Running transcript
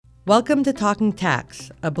Welcome to Talking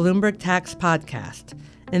Tax, a Bloomberg Tax podcast.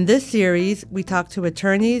 In this series, we talk to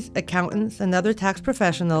attorneys, accountants, and other tax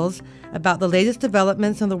professionals about the latest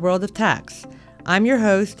developments in the world of tax. I'm your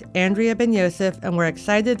host, Andrea Ben-Yosef, and we're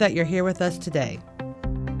excited that you're here with us today.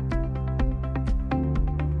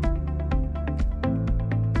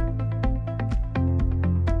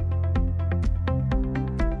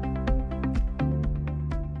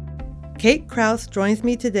 Kate Kraus joins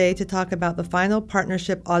me today to talk about the final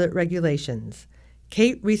partnership audit regulations.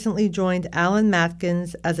 Kate recently joined Allen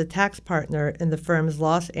Matkins as a tax partner in the firm's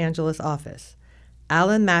Los Angeles office.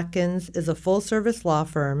 Allen Matkins is a full-service law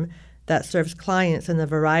firm that serves clients in a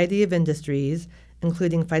variety of industries,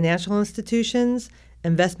 including financial institutions,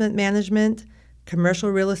 investment management,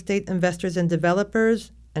 commercial real estate investors and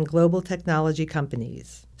developers, and global technology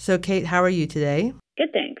companies. So, Kate, how are you today?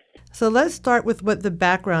 Good, thanks. So let's start with what the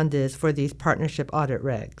background is for these partnership audit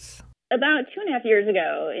regs. About 2.5 years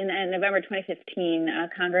ago, in November 2015,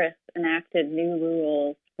 Congress enacted new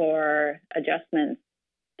rules for adjustments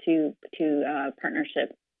to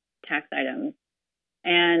partnership tax items.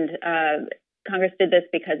 And Congress did this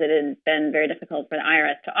because it had been very difficult for the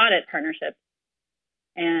IRS to audit partnerships.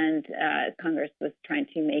 And Congress was trying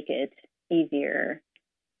to make it easier.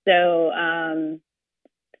 So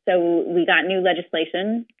we got new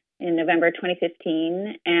legislation in November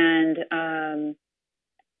 2015, and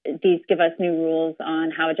these give us new rules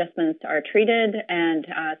on how adjustments are treated and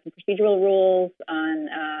some procedural rules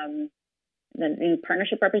on the new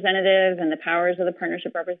partnership representative and the powers of the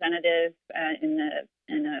partnership representative in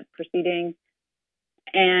a proceeding.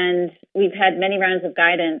 And we've had many rounds of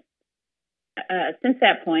guidance since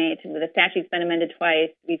that point. The statute's been amended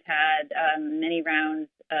twice. We've had many rounds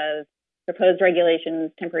of proposed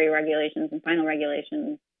regulations, temporary regulations, and final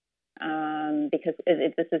regulations. Because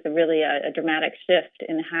this is really a dramatic shift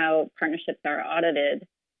in how partnerships are audited.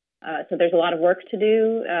 So there's a lot of work to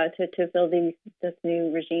do to fill this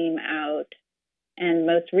new regime out. And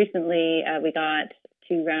most recently, we got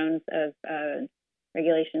 2 rounds of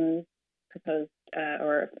regulations proposed,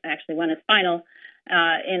 or actually one is final,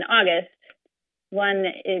 in August. One,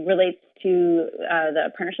 it relates to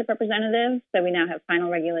the partnership representative. So we now have final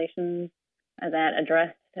regulations that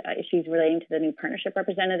address issues relating to the new partnership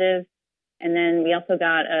representative. And then we also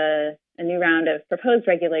got a new round of proposed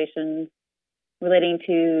regulations relating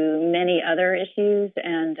to many other issues.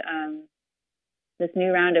 And this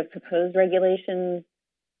new round of proposed regulations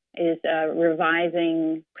is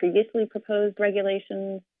revising previously proposed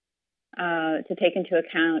regulations to take into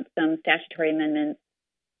account some statutory amendments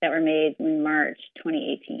that were made in March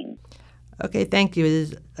 2018. Okay, thank you.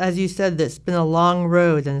 As you said, it's been a long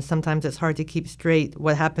road, and sometimes it's hard to keep straight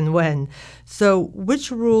what happened when. So which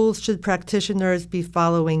rules should practitioners be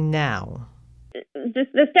following now?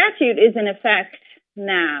 The statute is in effect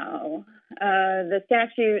now. The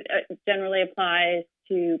statute generally applies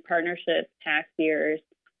to partnership tax years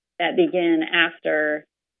that begin after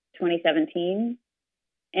 2017.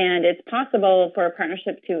 And it's possible for a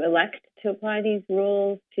partnership to elect to apply these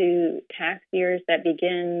rules to tax years that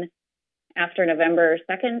begin after November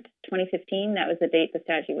 2nd, 2015. That was the date the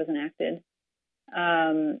statute was enacted.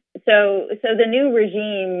 So the new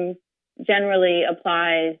regime generally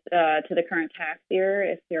applies to the current tax year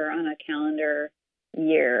if you're on a calendar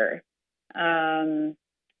year.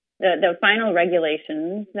 The final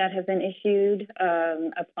regulations that have been issued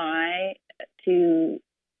apply to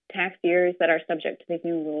tax years that are subject to these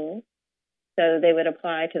new rules. So they would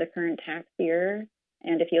apply to the current tax year.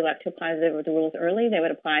 And if you elect to apply the rules early, they would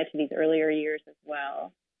apply to these earlier years as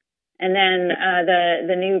well. And then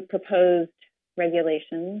the new proposed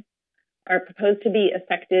regulations are proposed to be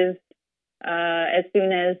effective as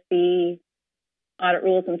soon as the audit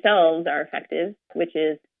rules themselves are effective, which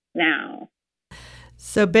is now.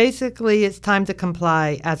 So basically, it's time to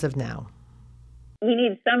comply as of now. We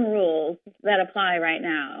need some rules that apply right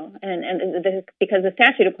now. And because the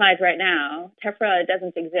statute applies right now, TEFRA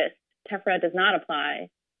doesn't exist. TEFRA does not apply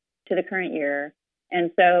to the current year. And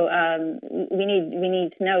so we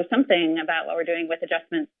need to know something about what we're doing with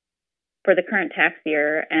adjustments for the current tax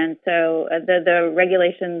year. And so the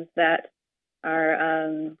regulations that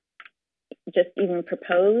are just even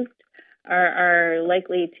proposed are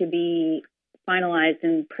likely to be finalized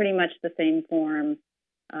in pretty much the same form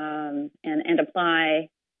and apply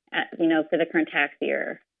for the current tax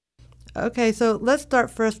year. Okay, so let's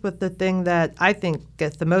start first with the thing that I think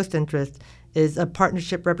gets the most interest is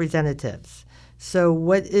partnership representatives. So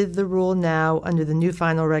what is the rule now under the new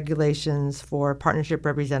final regulations for partnership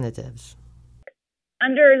representatives?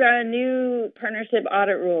 Under the new partnership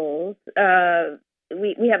audit rules,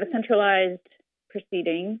 we have a centralized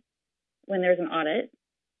proceeding when there's an audit.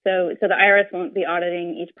 So the IRS won't be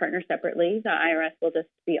auditing each partner separately. The IRS will just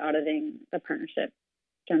be auditing the partnership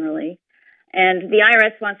generally. And the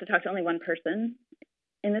IRS wants to talk to only one person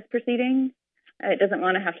in this proceeding. It doesn't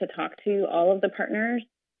want to have to talk to all of the partners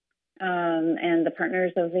and the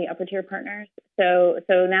partners of the upper tier partners. So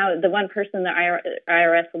now the one person the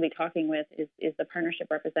IRS will be talking with is the partnership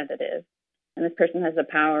representative. And this person has the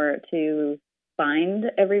power to bind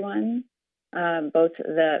everyone, both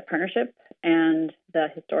the partnership and the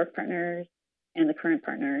historic partners and the current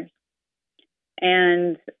partners.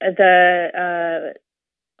 And the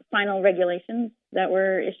final regulations that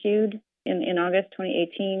were issued in August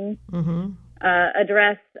 2018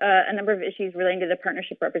 address a number of issues relating to the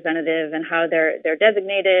partnership representative and how they're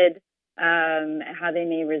designated, how they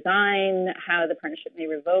may resign, how the partnership may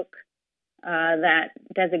revoke that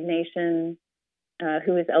designation,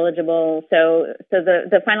 who is eligible. So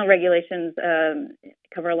the final regulations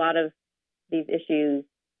cover a lot of these issues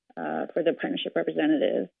for the partnership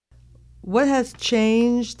representative. What has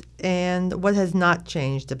changed and what has not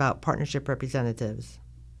changed about partnership representatives?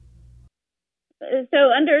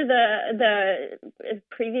 So under the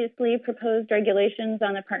previously proposed regulations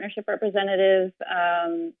on the partnership representative,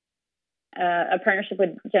 a partnership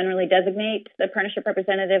would generally designate the partnership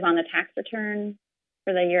representative on the tax return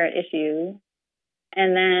for the year at issue.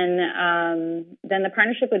 And then the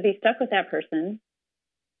partnership would be stuck with that person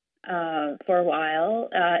for a while.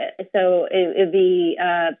 So it would be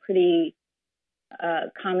pretty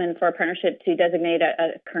common for a partnership to designate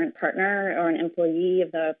a current partner or an employee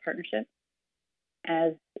of the partnership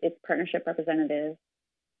as its partnership representative.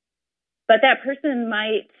 But that person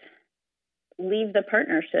might leave the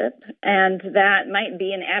partnership, and that might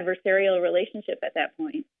be an adversarial relationship at that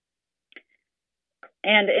point.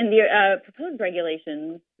 And in the proposed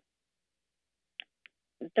regulations,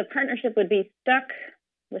 the partnership would be stuck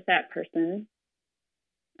with that person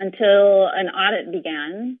until an audit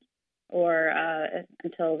began or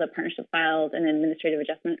until the partnership filed an administrative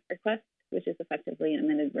adjustment request, which is effectively an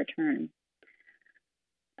amended return.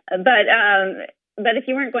 But if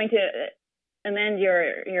you weren't going to amend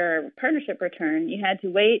your partnership return, you had to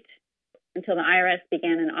wait until the IRS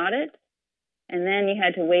began an audit, and then you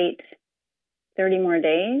had to wait 30 more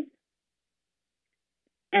days,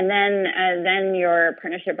 and then your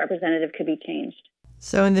partnership representative could be changed.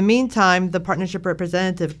 So in the meantime, the partnership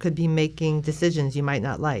representative could be making decisions you might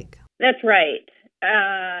not like. That's right.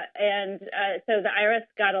 So the IRS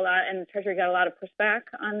got a lot, and the Treasury got a lot of pushback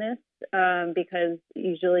on this because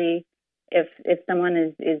usually if someone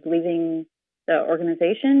is leaving the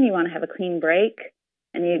organization, you want to have a clean break,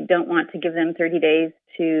 and you don't want to give them 30 days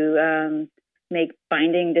to make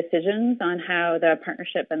binding decisions on how the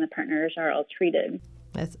partnership and the partners are all treated.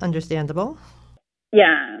 That's understandable.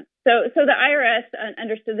 Yeah. So the IRS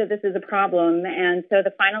understood that this is a problem, and so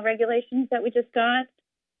the final regulations that we just got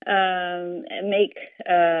make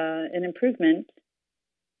an improvement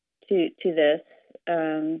to this.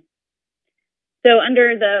 So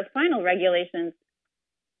under the final regulations,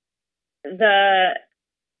 the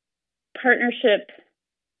partnership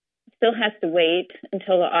still has to wait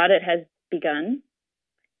until the audit has begun.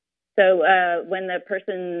 So when the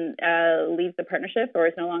person leaves the partnership or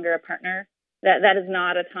is no longer a partner, that is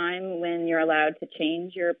not a time when you're allowed to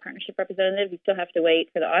change your partnership representative. You still have to wait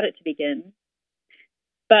for the audit to begin.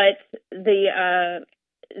 But the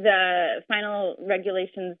final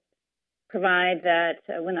regulations provide that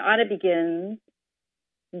when the audit begins,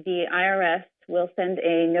 the IRS will send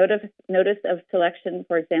a notice of selection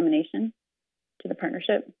for examination to the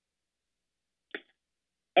partnership.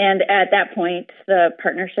 And at that point, the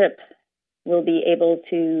partnership will be able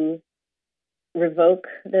to revoke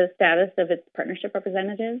the status of its partnership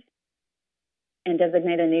representative and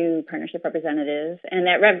designate a new partnership representative. And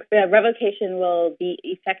that revocation will be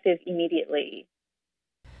effective immediately.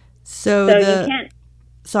 So you can't...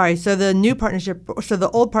 Sorry, so the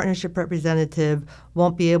old partnership representative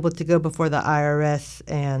won't be able to go before the IRS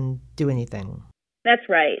and do anything. That's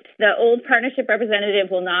right. The old partnership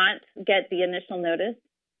representative will not get the initial notice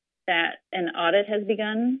that an audit has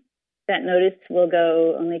begun. That notice will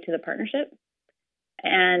go only to the partnership.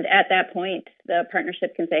 And at that point, the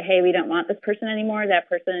partnership can say, hey, we don't want this person anymore. That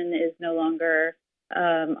person is no longer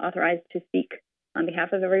authorized to speak on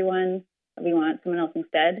behalf of everyone. We want someone else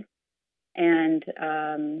instead. And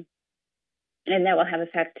that will have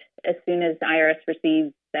effect as soon as the IRS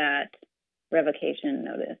receives that revocation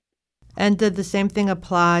notice. And did the same thing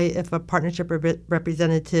apply if a partnership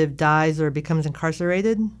representative dies or becomes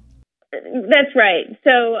incarcerated? That's right.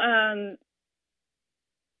 So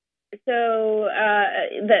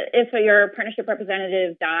if your partnership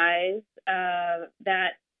representative dies,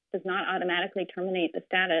 that does not automatically terminate the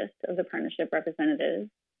status of the partnership representative.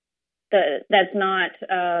 That's not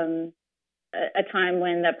a time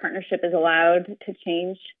when the partnership is allowed to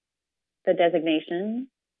change the designation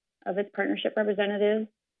of its partnership representative.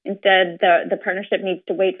 Instead, the partnership needs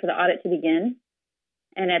to wait for the audit to begin.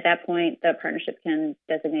 And at that point, the partnership can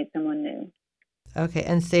designate someone new. Okay,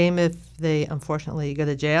 and same if they unfortunately go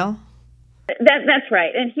to jail? That's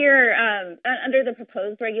right. And here, under the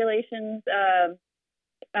proposed regulations,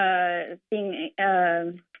 being,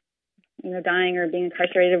 dying or being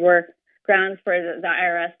incarcerated were grounds for the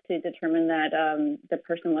IRS to determine that the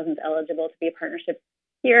person wasn't eligible to be a partnership.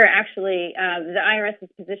 Here, actually, the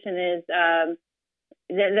IRS's position is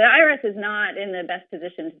the IRS is not in the best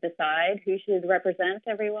position to decide who should represent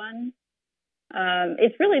everyone.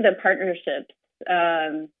 It's really the partnership's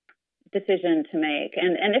decision to make.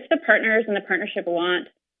 And if the partners in the partnership want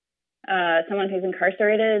someone who's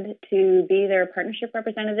incarcerated to be their partnership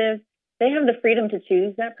representative, they have the freedom to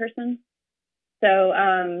choose that person. So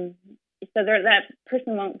that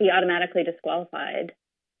person won't be automatically disqualified.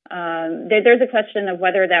 There's a question of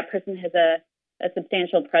whether that person has a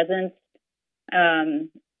substantial presence,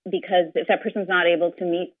 because if that person's not able to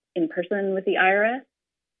meet in person with the IRS,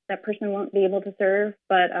 that person won't be able to serve.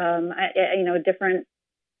 But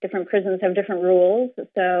different prisons have different rules,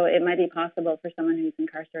 so it might be possible for someone who's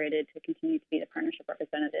incarcerated to continue to be the partnership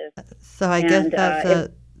representative. So I guess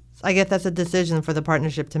that's a decision for the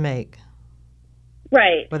partnership to make.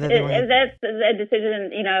 Right. That's a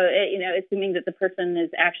decision, assuming that the person is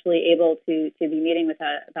actually able to be meeting with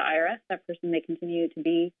the IRS, that person may continue to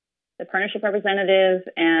be the partnership representative.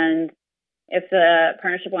 And if the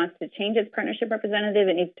partnership wants to change its partnership representative,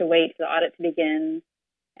 it needs to wait for the audit to begin,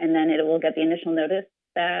 and then it will get the initial notice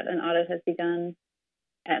that an audit has begun.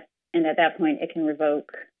 And at that point, it can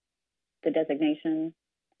revoke the designation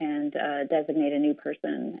and designate a new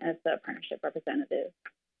person as the partnership representative.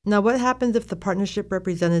 Now, what happens if the partnership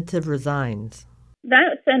representative resigns?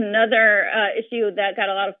 That's another issue that got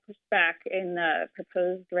a lot of pushback in the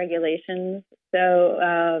proposed regulations. So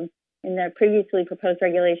in the previously proposed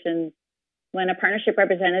regulations, when a partnership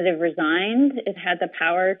representative resigned, it had the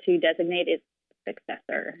power to designate its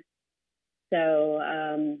successor. So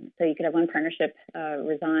you could have one partnership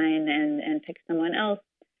resign and pick someone else.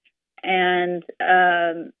 And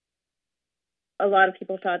a lot of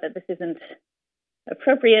people thought that this isn't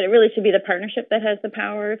appropriate. It really should be the partnership that has the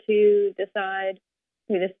power to decide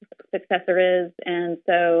who this successor is. And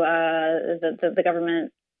so the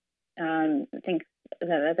government thinks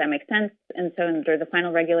that makes sense. And so under the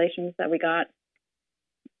final regulations that we got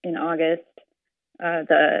in August,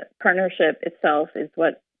 the partnership itself is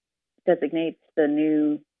what designates the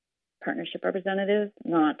new partnership representative,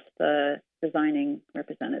 not the resigning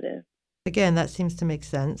representative. Again, that seems to make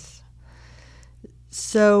sense.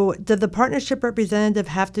 So does the partnership representative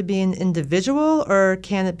have to be an individual, or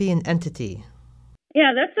can it be an entity?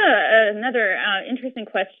 Yeah, that's another interesting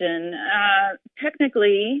question.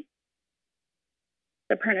 Technically,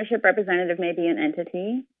 the partnership representative may be an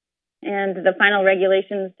entity, and the final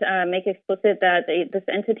regulations make explicit that this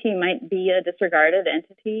entity might be a disregarded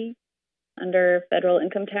entity under federal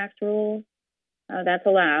income tax rules. That's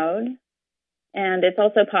allowed. And it's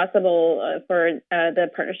also possible for the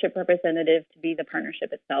partnership representative to be the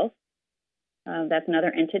partnership itself. That's another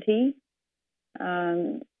entity.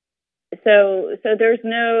 So there's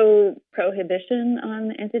no prohibition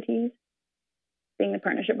on entities being the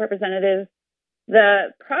partnership representative.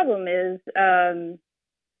 The problem is the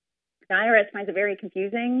IRS finds it very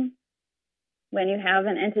confusing when you have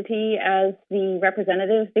an entity as the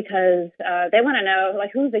representative, because they want to know,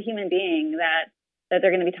 like, who's the human being that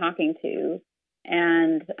they're going to be talking to.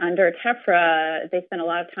 And under TEFRA, they spent a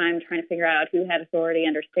lot of time trying to figure out who had authority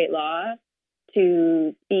under state law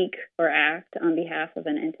to speak or act on behalf of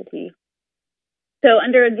an entity. So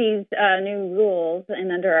under these new rules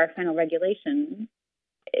and under our final regulations,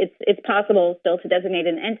 it's possible still to designate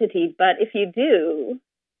an entity. But if you do,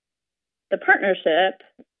 the partnership,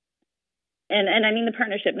 and I mean the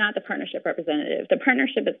partnership, not the partnership representative, the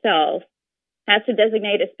partnership itself has to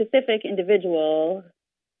designate a specific individual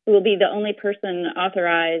who will be the only person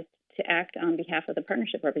authorized to act on behalf of the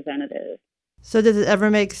partnership representative. So does it ever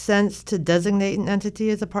make sense to designate an entity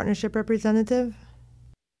as a partnership representative?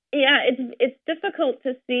 Yeah, it's difficult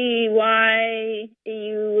to see why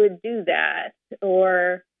you would do that,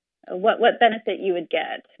 or what benefit you would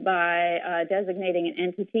get by designating an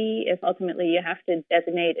entity if ultimately you have to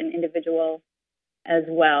designate an individual as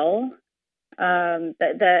well. An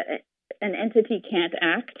entity can't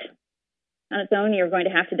act on its own. You're going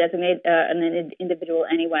to have to designate an individual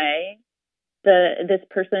anyway. This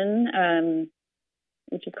person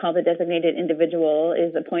which is called the designated individual,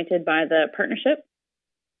 is appointed by the partnership,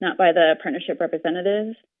 not by the partnership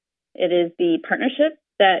representatives. It is the partnership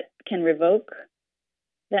that can revoke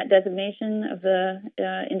that designation of the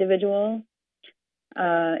individual.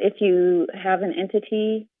 If you have an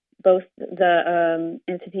entity, both the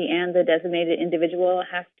entity and the designated individual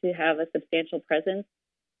have to have a substantial presence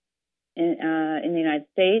in the United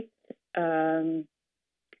States.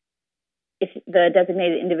 If the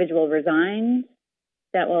designated individual resigns,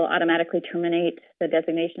 that will automatically terminate the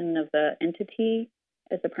designation of the entity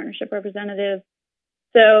as the partnership representative.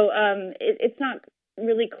 So it's not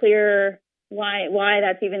really clear why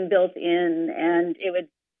that's even built in, and it would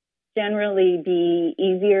generally be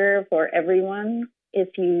easier for everyone if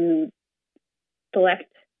you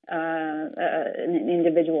select an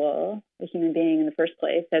individual, a human being in the first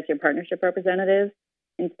place, as your partnership representative,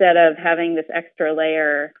 instead of having this extra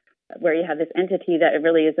layer where you have this entity that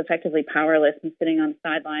really is effectively powerless and sitting on the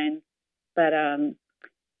sidelines. But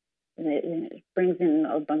it brings in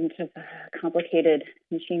a bunch of complicated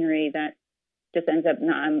machinery that just ends up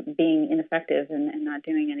not being ineffective and not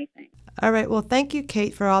doing anything. All right. Well, thank you,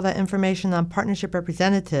 Kate, for all that information on partnership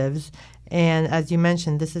representatives. And as you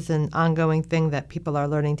mentioned, this is an ongoing thing that people are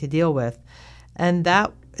learning to deal with. And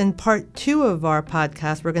that in part 2 of our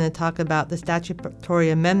podcast, we're going to talk about the statutory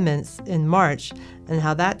amendments in March and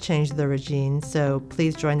how that changed the regime. So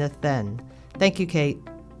please join us then. Thank you, Kate.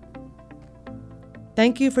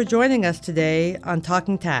 Thank you for joining us today on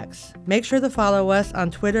Talking Tax. Make sure to follow us on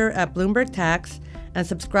Twitter at Bloomberg Tax and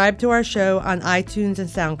subscribe to our show on iTunes and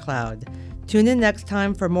SoundCloud. Tune in next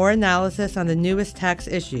time for more analysis on the newest tax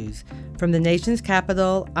issues. From the nation's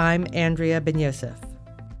capital, I'm Andrea Ben-Yosef.